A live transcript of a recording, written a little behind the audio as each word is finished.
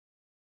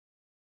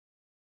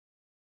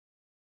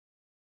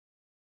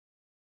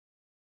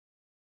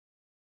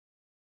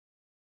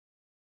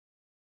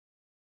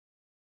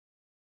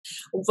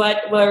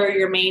what were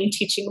your main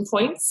teaching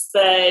points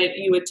that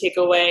you would take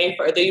away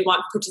or that you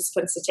want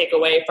participants to take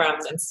away from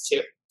the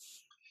Institute?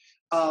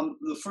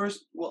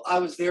 I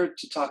was there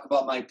to talk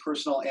about my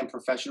personal and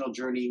professional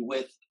journey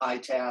with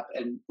ITAP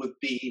and with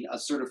being a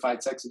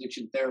certified sex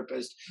addiction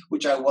therapist,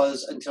 which I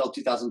was until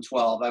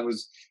 2012.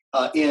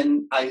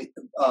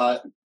 I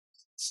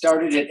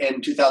started it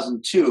in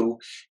 2002,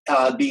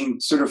 being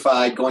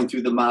certified, going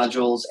through the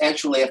modules.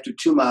 Actually, after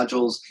 2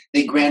 modules,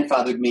 they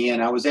grandfathered me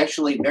in. I was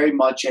actually very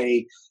much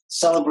a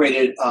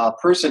celebrated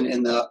person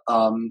in the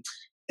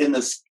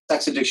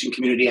sex addiction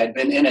community. I'd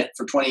been in it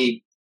for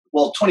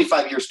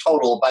 25 years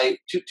total. By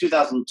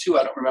 2002,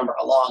 I don't remember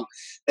how long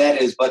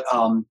that is, but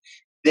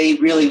they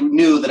really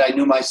knew that I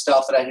knew my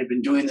stuff, that I had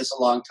been doing this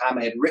a long time.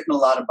 I had written a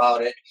lot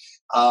about it.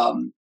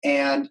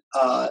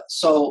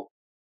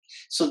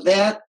 So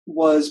that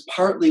was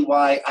partly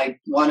why I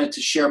wanted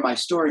to share my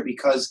story,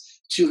 because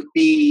to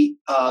be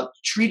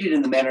treated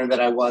in the manner that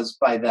I was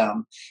by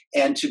them,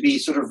 and to be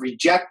sort of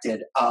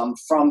rejected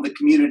from the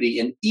community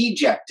and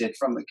ejected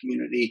from the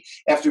community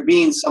after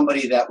being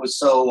somebody that was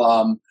so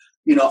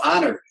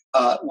honored,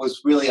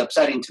 was really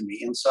upsetting to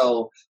me. And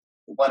so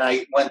when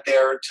I went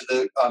there to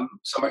the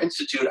Summer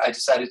Institute, I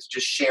decided to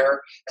just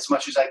share as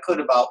much as I could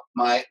about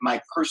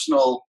my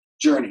personal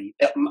journey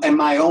and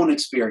my own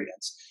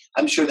experience.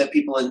 I'm sure that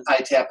people in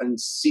ITAP and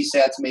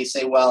CSATs may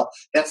say, well,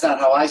 that's not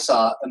how I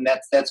saw it, and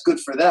that's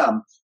good for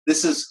them.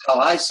 This is how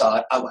I saw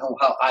it,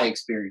 how I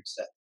experienced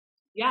it.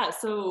 Yeah,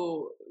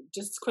 so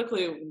just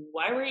quickly,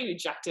 why were you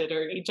ejected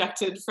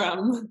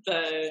from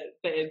the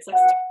sex addiction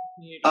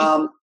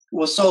community?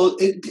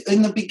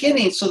 In the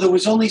beginning, there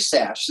was only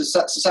SASH, the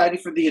Society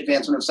for the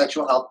Advancement of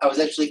Sexual Health. I was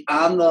actually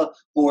on the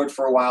board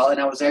for a while, and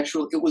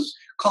it was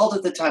called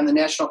at the time the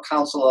National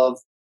Council of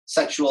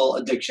Sexual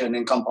Addiction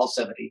and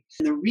Compulsivity.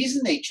 And the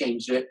reason they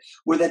changed it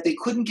were that they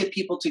couldn't get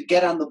people to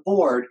get on the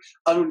board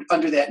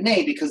under that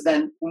name, because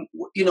then,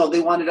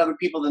 they wanted other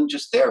people than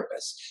just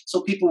therapists.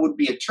 So people would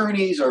be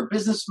attorneys or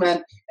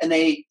businessmen, and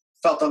they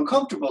felt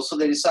uncomfortable. So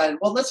they decided,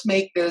 well, let's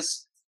make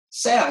this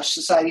SASH,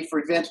 Society for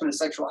Advancement of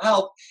Sexual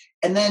Health.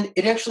 And then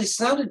it actually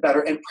sounded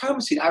better and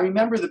promising. I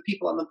remember the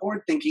people on the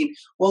board thinking,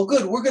 well,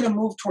 good, we're going to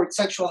move towards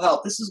sexual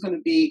health. This is going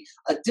to be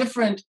a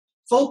different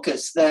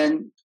focus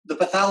than the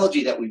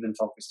pathology that we've been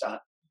focused on.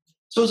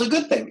 So it was a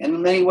good thing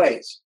in many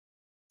ways.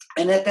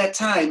 And at that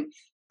time,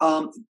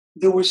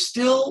 there were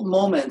still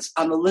moments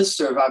on the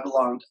listserv I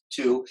belonged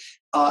to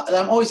that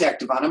I'm always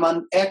active on.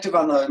 I'm active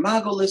on the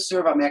Imago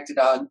listserv. I'm active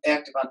on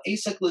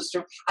AASECT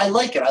listserv. I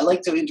like it. I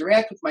like to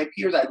interact with my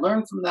peers. I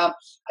learn from them.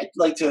 I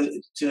like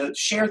to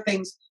share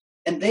things.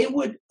 And they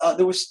would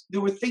there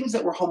were things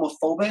that were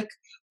homophobic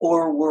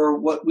or were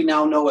what we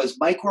now know as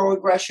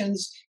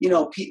microaggressions.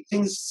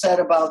 Things said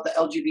about the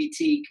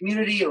LGBT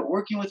community or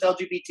working with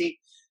LGBT.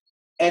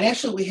 And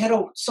actually, we had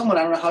someone,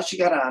 I don't know how she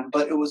got on,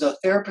 but it was a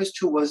therapist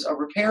who was a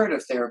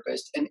reparative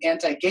therapist, an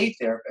anti-gay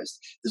therapist.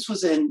 This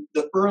was in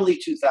the early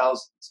 2000s.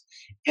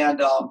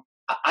 And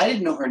I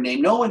didn't know her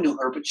name. No one knew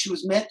her, but she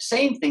was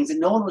saying things and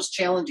no one was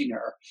challenging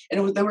her.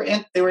 And they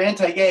were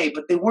anti-gay,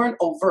 but they weren't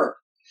overt.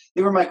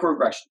 They were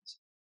microaggressions.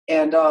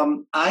 And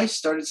I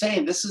started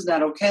saying, this is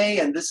not okay.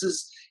 And this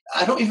is,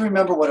 I don't even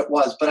remember what it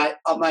was, but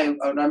I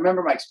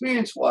remember my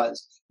experience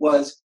was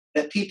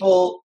that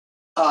people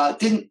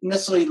didn't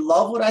necessarily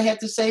love what I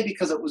had to say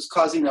because it was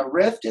causing a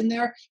rift in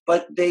there,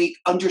 but they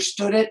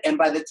understood it. And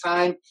by the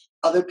time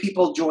other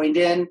people joined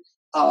in,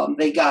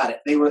 they got it.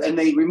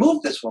 They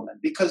removed this woman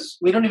because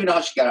we don't even know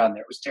how she got on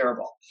there. It was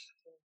terrible.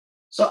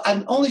 So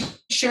I'm only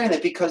sharing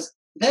that because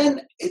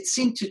then it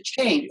seemed to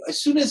change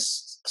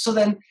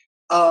then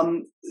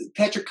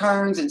Patrick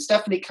Carnes and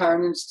Stephanie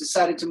Carnes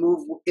decided to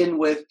move in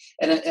with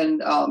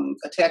and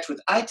attach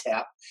with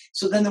ITAP.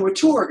 So then there were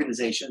 2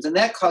 organizations, and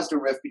that caused a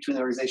rift between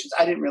the organizations.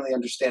 I didn't really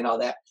understand all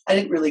that. I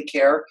didn't really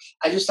care.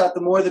 I just thought the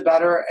more the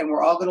better, and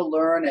we're all going to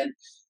learn. And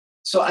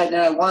so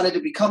I wanted to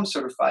become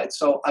certified.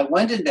 So I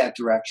went in that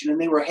direction, and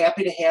they were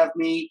happy to have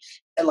me.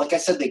 And like I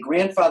said, they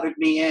grandfathered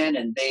me in,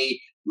 and they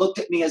looked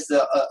at me as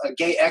a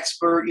gay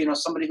expert,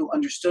 somebody who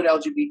understood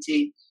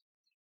LGBT.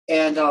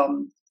 And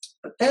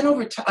but then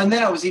over time, and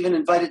then I was even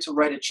invited to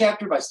write a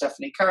chapter by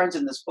Stephanie Carnes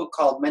in this book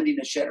called Mending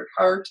a Shattered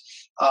Heart,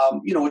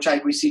 which I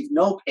received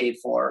no pay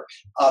for.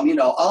 All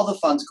the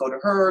funds go to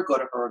her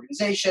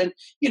organization,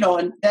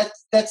 and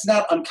that's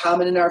not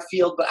uncommon in our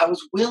field, but I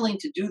was willing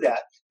to do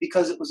that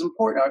because it was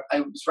important. I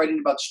was writing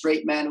about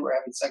straight men who were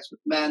having sex with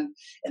men,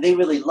 and they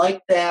really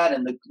liked that,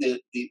 and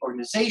the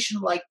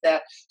organization liked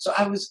that. So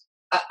I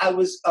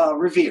was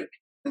revered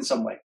in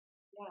some way.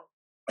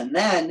 Yeah. And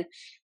then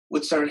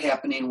what started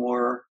happening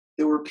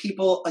there were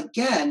people,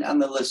 again, on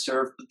the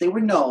listserv, but they were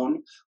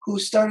known, who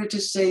started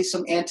to say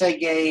some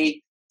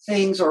anti-gay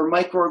things or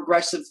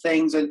microaggressive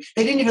things. And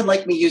they didn't even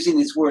like me using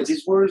these words.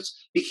 These words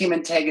became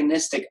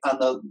antagonistic on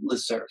the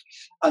listserv,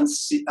 on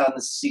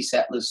the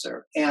CSAT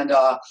listserv. And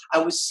I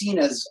was seen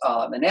as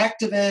an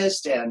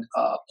activist and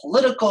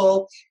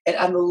political. And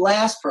I'm the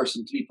last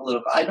person to be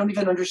political. I don't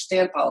even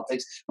understand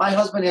politics. My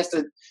husband has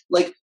to,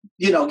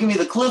 give me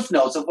the cliff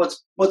notes of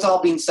what's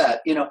all being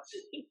said,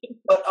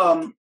 But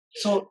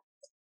So,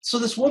 so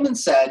this woman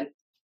said,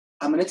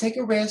 I'm going to take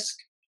a risk.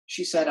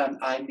 She said,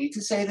 I need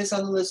to say this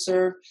on the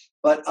listserv,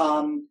 but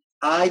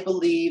I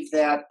believe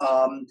that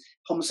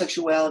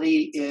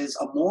homosexuality is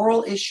a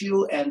moral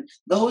issue, and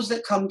those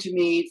that come to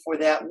me for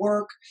that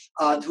work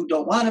who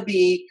don't want to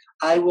be,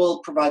 I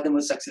will provide them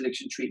with sex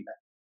addiction treatment.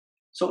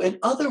 So in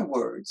other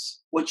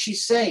words, what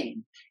she's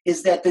saying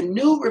is that the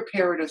new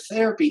reparative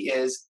therapy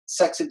is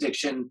sex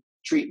addiction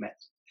treatment.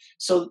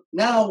 So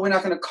now we're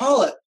not going to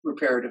call it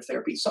reparative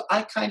therapy. So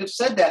I kind of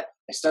said that.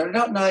 I started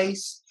out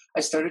nice. I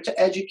started to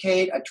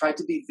educate. I tried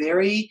to be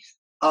very,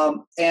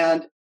 and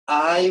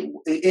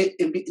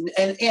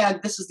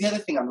this is the other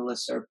thing on the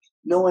listserv.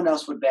 No one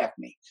else would back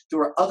me. There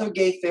were other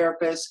gay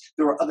therapists.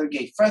 There were other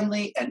gay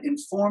friendly and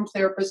informed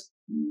therapists.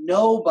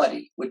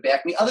 Nobody would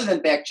back me other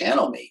than back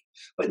channel me,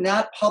 but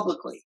not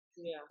publicly.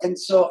 Yeah. And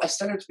so I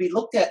started to be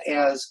looked at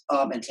as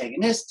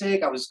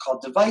antagonistic. I was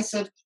called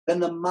divisive. Then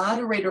the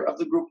moderator of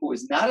the group, who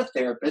was not a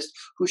therapist,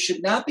 who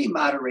should not be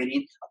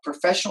moderating a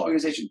professional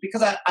organization,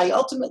 because I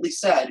ultimately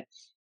said,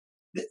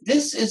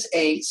 this is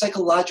a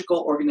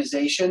psychological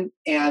organization,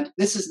 and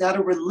this is not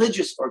a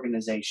religious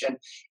organization.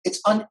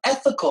 It's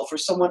unethical for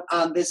someone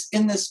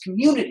in this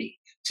community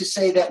to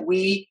say that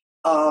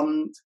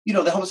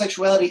that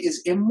homosexuality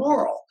is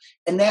immoral.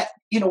 And that,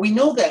 we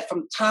know that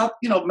from top,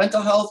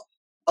 mental health,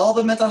 all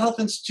the mental health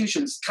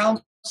institutions,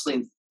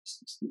 counseling,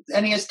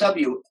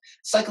 NASW,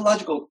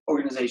 psychological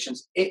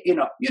organizations,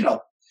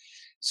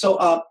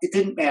 So it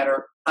didn't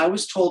matter. I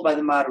was told by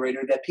the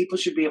moderator that people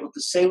should be able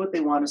to say what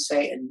they want to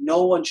say and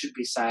no one should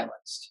be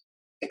silenced,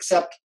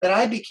 except that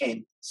I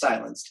became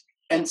silenced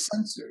and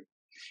censored.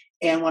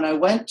 And when I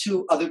went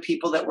to other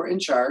people that were in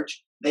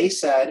charge, they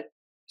said,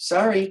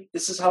 sorry,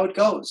 this is how it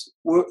goes.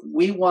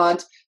 We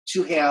want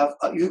to have,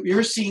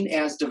 you're seen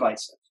as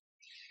divisive.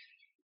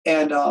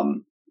 And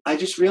I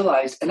just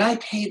realized, and I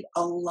paid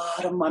a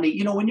lot of money.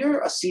 When you're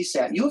a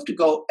CSAT, you have to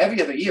go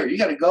every other year. You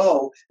got to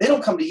go. They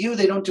don't come to you.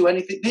 They don't do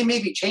anything. They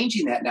may be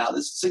changing that now.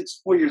 This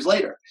is 4 years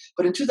later.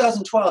 But in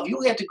 2012,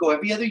 you had to go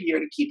every other year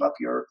to keep up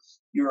your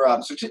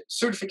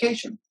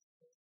certification.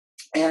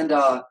 And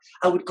I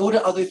would go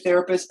to other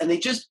therapists, and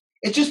it just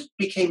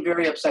became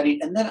very upsetting.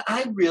 And then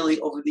I really,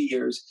 over the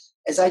years,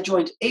 as I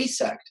joined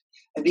AASECT,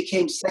 I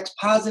became sex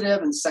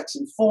positive and sex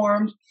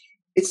informed.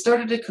 It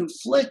started to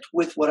conflict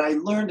with what I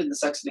learned in the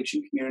sex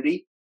addiction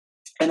community.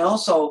 And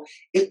also,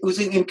 it was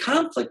in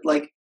conflict.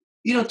 Like,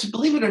 to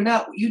believe it or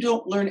not, you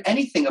don't learn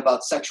anything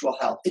about sexual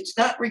health. It's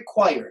not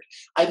required.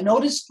 I've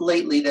noticed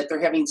lately that they're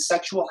having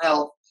sexual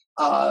health,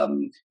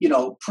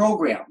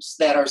 programs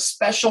that are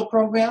special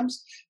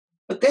programs.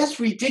 But that's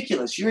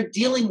ridiculous. You're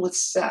dealing with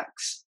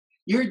sex.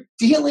 You're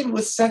dealing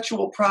with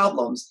sexual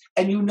problems,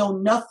 and you know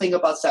nothing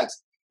about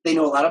sex. They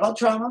know a lot about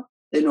trauma.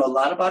 They know a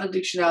lot about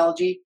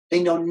addictionology.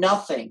 They know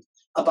nothing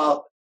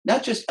about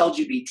not just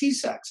LGBT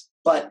sex,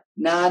 but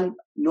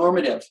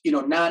non-normative,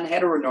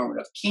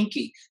 non-heteronormative,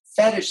 kinky,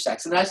 fetish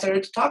sex. And I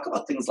started to talk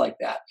about things like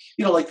that,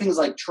 like things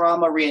like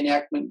trauma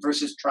reenactment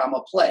versus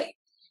trauma play,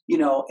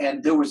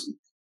 and there was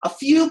a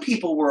few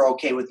people were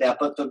okay with that,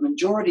 but the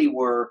majority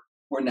were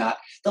not.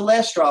 The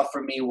last straw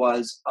for me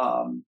was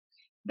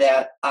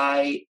that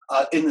I,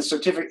 in the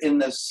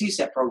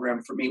CSAT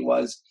program for me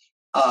was,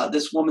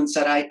 this woman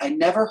said, I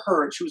never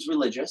heard, she was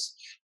religious,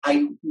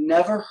 I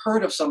never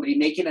heard of somebody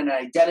making an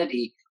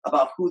identity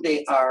about who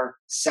they are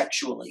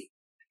sexually.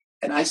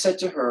 And I said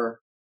to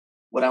her,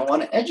 what I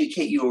want to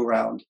educate you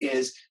around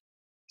is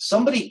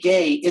somebody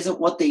gay isn't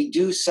what they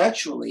do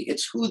sexually.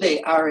 It's who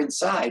they are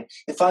inside.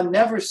 If I'm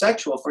never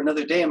sexual for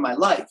another day in my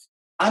life,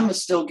 I'm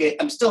still gay.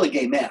 I'm still a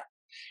gay man.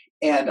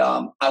 And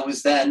I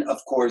was then,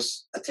 of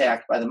course,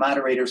 attacked by the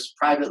moderators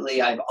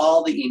privately. I have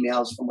all the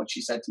emails from what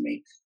she said to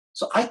me.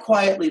 So I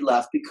quietly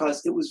left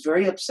because it was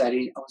very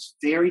upsetting. I was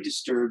very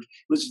disturbed.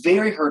 It was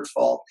very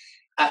hurtful.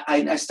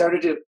 I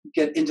started to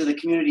get into the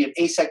community of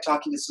AASECT,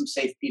 talking to some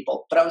safe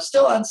people, but I was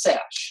still on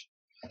SASH.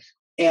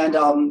 And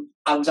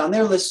I was on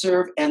their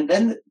listserv. And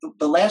then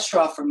the last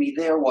straw for me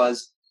there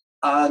was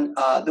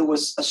there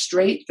was a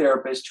straight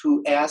therapist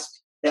who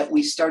asked that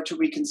we start to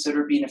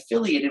reconsider being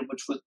affiliated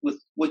with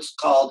what's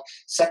called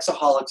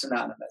Sexaholics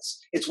Anonymous.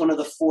 It's one of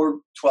the 4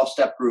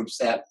 12-step groups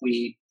that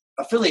we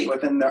affiliate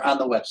with, and they're on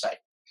the website.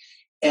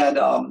 And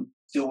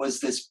there was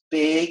this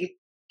big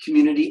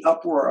community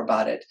uproar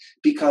about it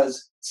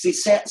because, see,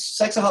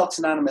 Sexaholics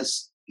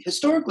Anonymous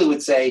historically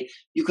would say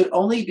you could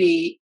only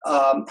be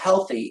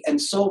healthy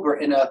and sober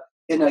in a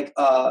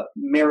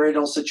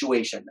marital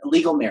situation, a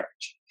legal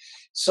marriage.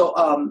 So,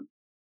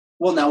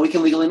 well, now we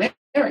can legally marry.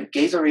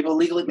 Gays are able to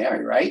legally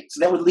marry, right?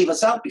 So that would leave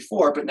us out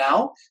before, but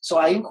now, so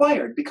I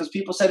inquired because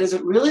people said, is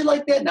it really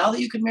like that now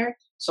that you can marry?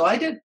 So I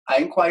did. I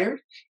inquired,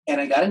 and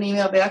I got an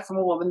email back from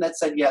a woman that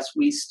said, yes,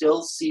 we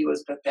still see you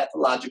as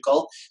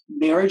pathological.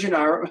 Marriage in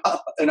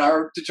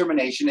our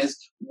determination is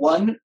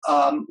one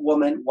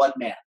woman, one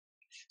man.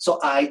 So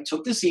I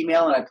took this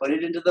email and I put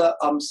it into the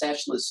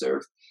SASH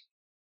listserv,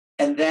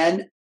 and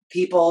then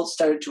people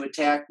started to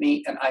attack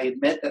me, and I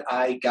admit that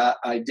I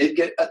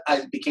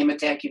became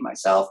attacking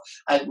myself.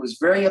 I was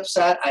very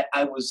upset.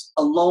 I was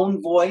a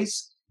lone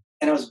voice,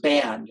 and I was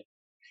banned.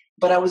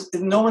 But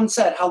no one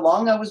said how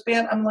long I was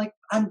banned. I'm like,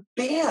 I'm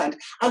banned.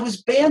 I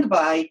was banned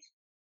by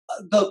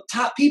the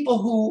top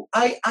people who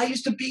I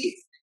used to be.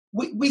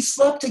 We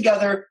slept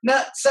together,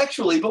 not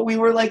sexually, but we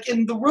were like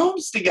in the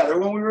rooms together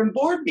when we were in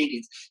board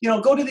meetings,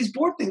 go to these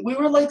board things. We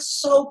were like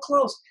so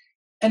close.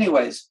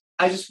 Anyways,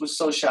 I just was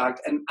so shocked.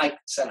 And I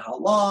said, how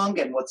long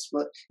and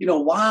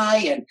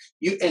why?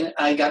 And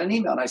I got an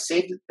email and I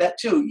saved that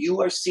too. You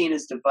are seen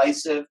as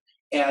divisive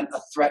and a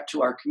threat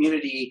to our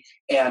community.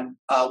 And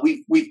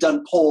we've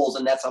done polls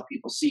and that's how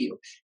people see you.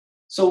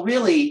 So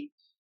really,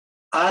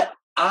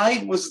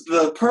 I was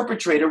the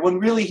perpetrator when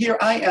really here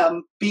I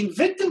am being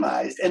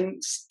victimized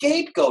and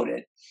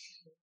scapegoated.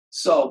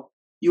 So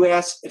you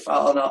asked and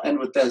I'll end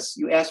with this.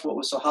 You asked what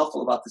was so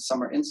helpful about the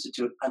Summer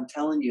Institute. I'm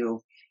telling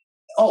you.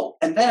 Oh,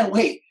 and then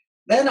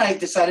then I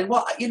decided,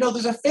 well,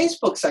 there's a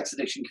Facebook sex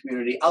addiction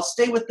community. I'll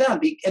stay with them.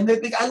 And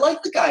I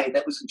like the guy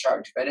that was in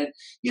charge of it. And,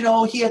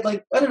 he had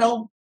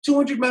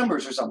 200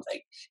 members or something.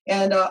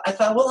 And I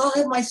thought, well, I'll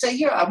have my say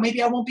here.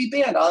 Maybe I won't be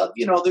banned.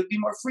 There'd be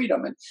more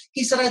freedom. And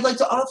he said, I'd like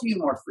to offer you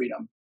more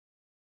freedom.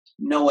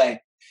 No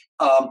way.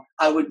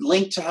 I would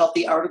link to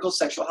healthy articles,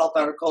 sexual health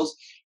articles.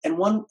 And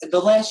the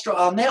last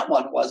straw on that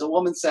one was a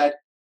woman said,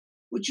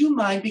 would you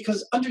mind,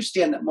 because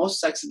understand that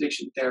most sex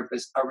addiction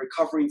therapists are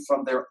recovering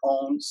from their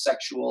own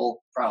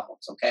sexual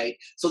problems, okay?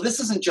 So this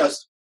isn't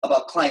just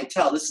about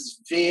clientele. This is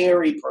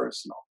very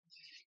personal.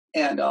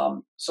 And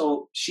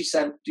so she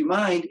said, do you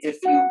mind if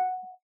you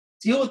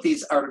deal with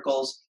these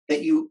articles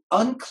that you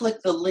unclick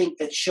the link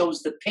that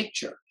shows the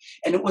picture?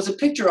 And it was a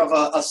picture of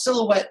a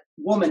silhouette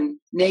woman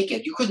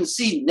naked. You couldn't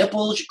see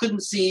nipples. You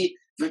couldn't see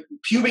the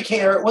pubic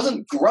hair. It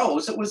wasn't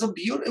gross. It was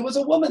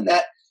a woman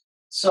that.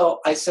 So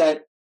I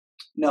said,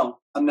 no,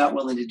 I'm not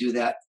willing to do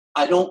that.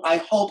 I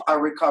hope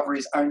our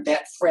recoveries aren't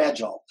that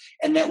fragile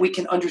and that we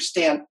can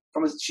understand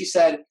she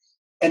said,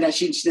 and then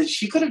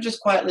she could have just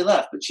quietly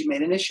left, but she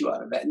made an issue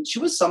out of it. And she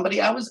was somebody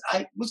I was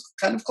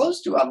kind of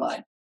close to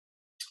online.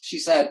 She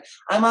said,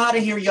 I'm out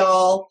of here,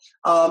 y'all.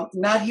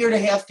 Not here to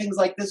have things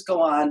like this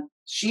go on.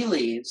 She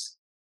leaves.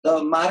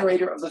 The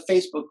moderator of the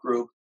Facebook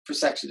group for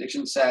sex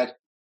addiction said,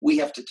 we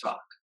have to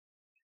talk.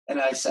 And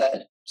I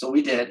said, so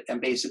we did. And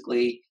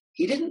basically,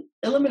 he didn't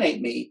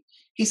eliminate me.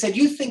 He said,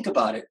 you think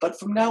about it, but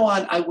from now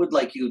on, I would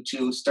like you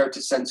to start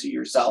to censor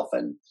yourself.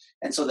 And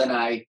so then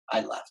I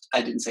left.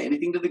 I didn't say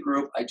anything to the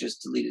group. I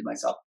just deleted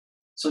myself.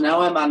 So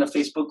now I'm on a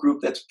Facebook group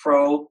that's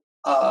pro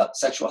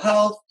sexual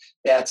health,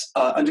 that's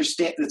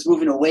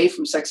moving away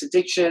from sex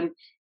addiction.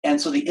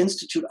 And so the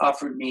Institute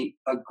offered me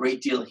a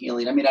great deal of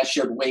healing. I mean, I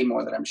shared way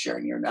more than I'm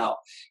sharing here now.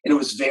 And it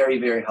was very,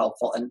 very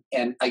helpful.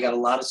 And I got a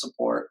lot of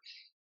support.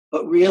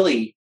 But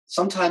really,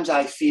 sometimes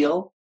I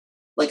feel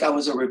like I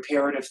was a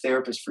reparative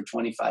therapist for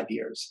 25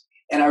 years.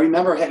 And I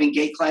remember having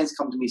gay clients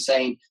come to me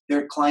saying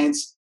their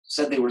clients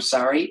said they were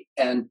sorry.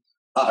 And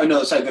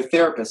the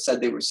therapist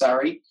said they were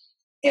sorry.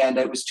 And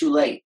it was too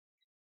late.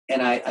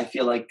 And I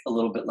feel like a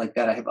little bit like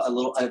that. I have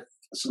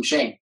some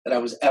shame that I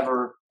was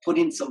ever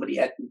putting somebody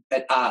at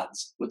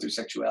odds with their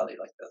sexuality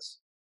like this.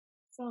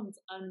 Sounds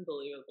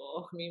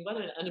unbelievable. I mean, what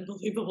an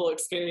unbelievable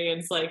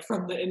experience,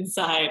 from the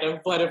inside of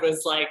what it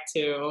was like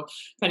to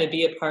kind of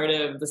be a part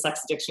of the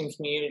sex addiction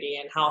community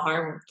and how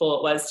harmful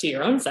it was to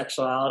your own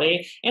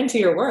sexuality and to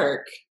your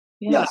work.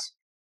 Yeah. Yes.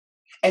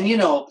 And,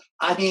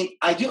 I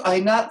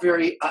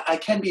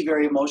can be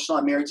very emotional.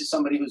 I'm married to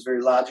somebody who's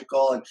very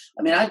logical.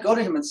 And I'd go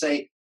to him and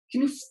say,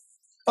 can you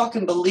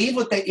fucking believe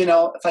what they,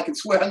 if I can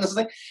swear on this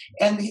thing?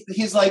 And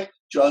he's like,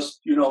 just,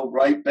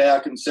 write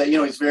back and say,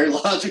 he's very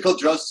logical.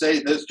 Just say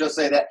this, just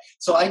say that.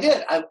 So I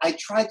did. I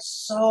tried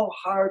so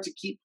hard to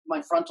keep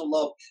my frontal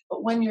lobe.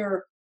 But when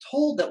you're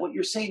told that what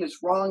you're saying is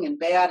wrong and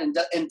bad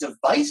and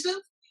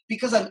divisive,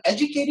 because I'm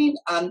educating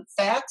on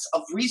facts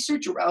of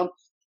research around,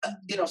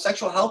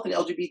 sexual health and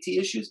LGBT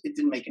issues, it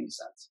didn't make any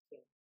sense.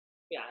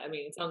 Yeah,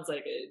 it sounds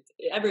like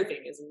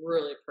everything is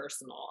really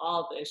personal.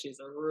 All the issues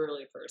are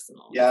really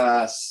personal.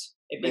 Yes,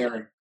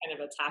 very. Kind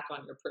of attack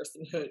on your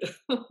personhood.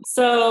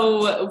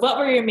 So what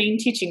were your main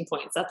teaching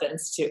points at the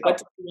Institute? What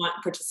did you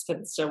want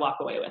participants to walk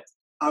away with?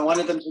 I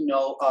wanted them to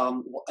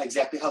know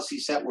exactly how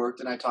CSAT worked,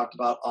 and I talked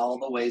about all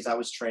the ways I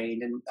was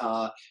trained and,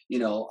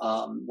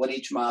 what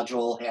each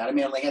module had.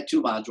 I only had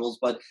 2 modules,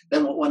 but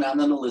then what went on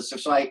the list.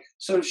 So I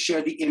sort of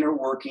shared the inner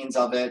workings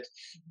of it.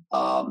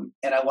 And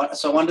I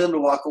wanted them to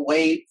walk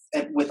away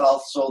with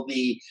also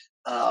the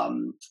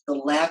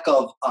lack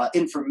of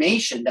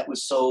information that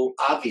was so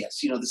obvious,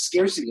 the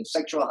scarcity of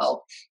sexual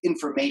health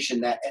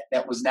information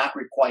that was not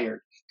required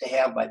to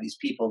have by these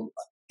people.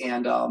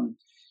 And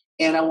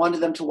I wanted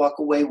them to walk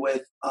away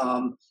with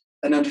an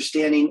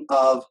understanding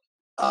of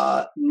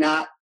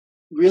not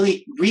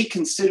really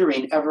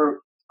reconsidering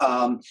ever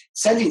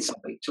sending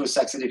somebody to a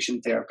sex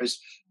addiction therapist,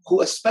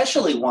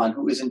 especially one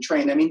who isn't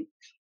trained.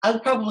 I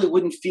probably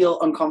wouldn't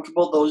feel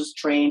uncomfortable, those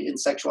trained in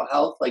sexual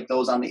health, like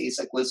those on the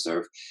AASECT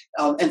listserv,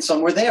 and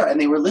some were there, and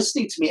they were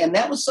listening to me, and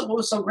that was what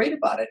was so great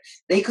about it.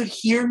 They could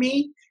hear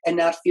me and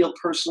not feel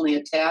personally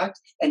attacked,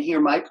 and hear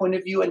my point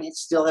of view and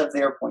still have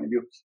their point of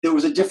view. There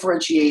was a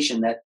differentiation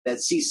that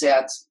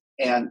CSATs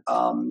and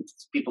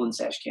people in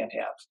SASH can't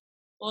have.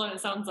 Well, and it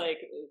sounds like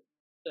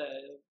the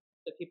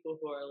the people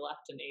who are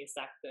left in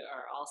AASECT that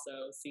are also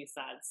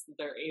CSATs,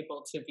 they're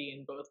able to be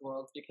in both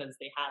worlds because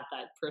they have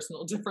that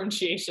personal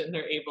differentiation.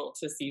 They're able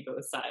to see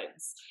both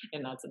sides,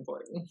 and that's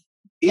important.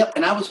 Yep,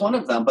 and I was one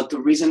of them. But the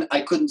reason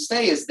I couldn't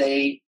stay is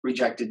they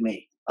rejected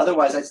me.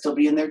 Otherwise, I'd still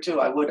be in there too.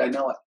 I would. I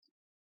know it.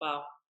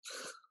 Wow.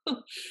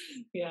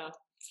 Yeah.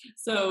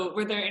 So,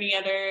 were there any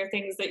other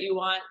things that you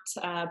want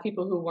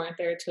people who weren't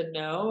there to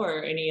know,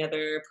 or any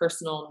other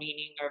personal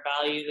meaning or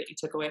value that you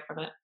took away from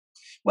it?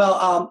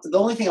 Well, the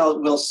only thing I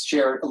will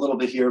share a little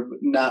bit here, but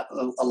not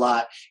a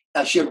lot.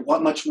 I shared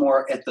one much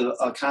more at the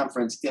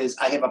conference is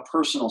I have a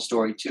personal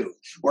story too,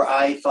 where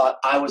I thought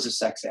I was a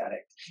sex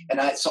addict,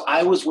 and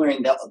I was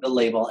wearing the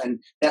label, and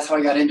that's how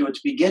I got into it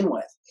to begin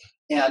with.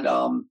 And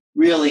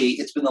really,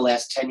 it's been the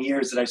last 10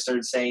 years that I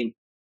started saying,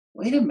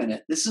 wait a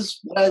minute, this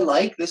is what I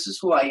like. This is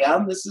who I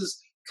am. This is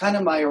kind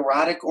of my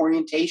erotic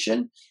orientation.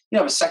 You know,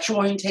 I have a sexual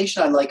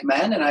orientation. I like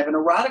men, and I have an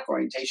erotic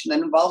orientation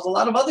that involves a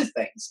lot of other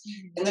things.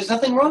 And there's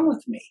nothing wrong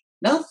with me.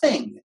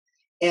 Nothing.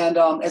 And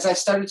as I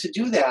started to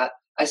do that,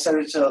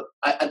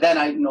 then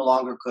I no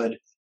longer could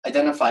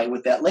identify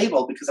with that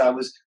label because I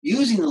was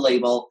using the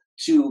label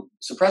to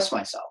suppress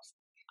myself.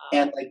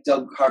 And like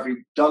Doug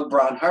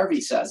Brown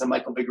Harvey says, and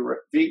Michael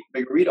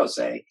Vigorito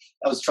say,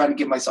 I was trying to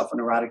give myself an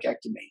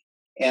eroticectomy.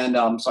 And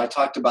so I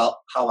talked about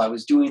how I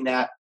was doing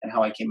that and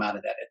how I came out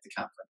of that at the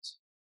conference.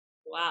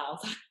 Wow.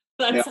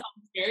 That Yeah, sounds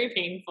very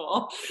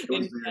painful. it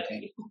was And, very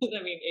painful.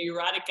 I mean,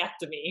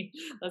 eroticectomy.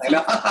 That I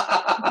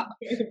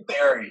sounds know.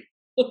 Very.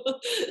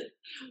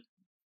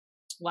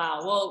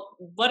 Wow. Well,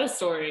 what a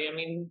story. I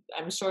mean,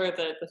 I'm sure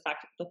that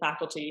the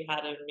faculty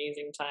had an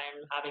amazing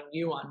time having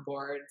you on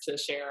board to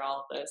share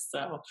all of this. So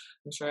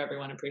I'm sure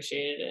everyone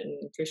appreciated it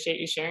and appreciate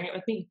you sharing it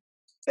with me.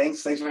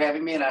 Thanks for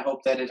having me, and I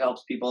hope that it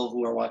helps people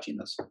who are watching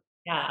this.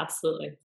 Yeah, absolutely.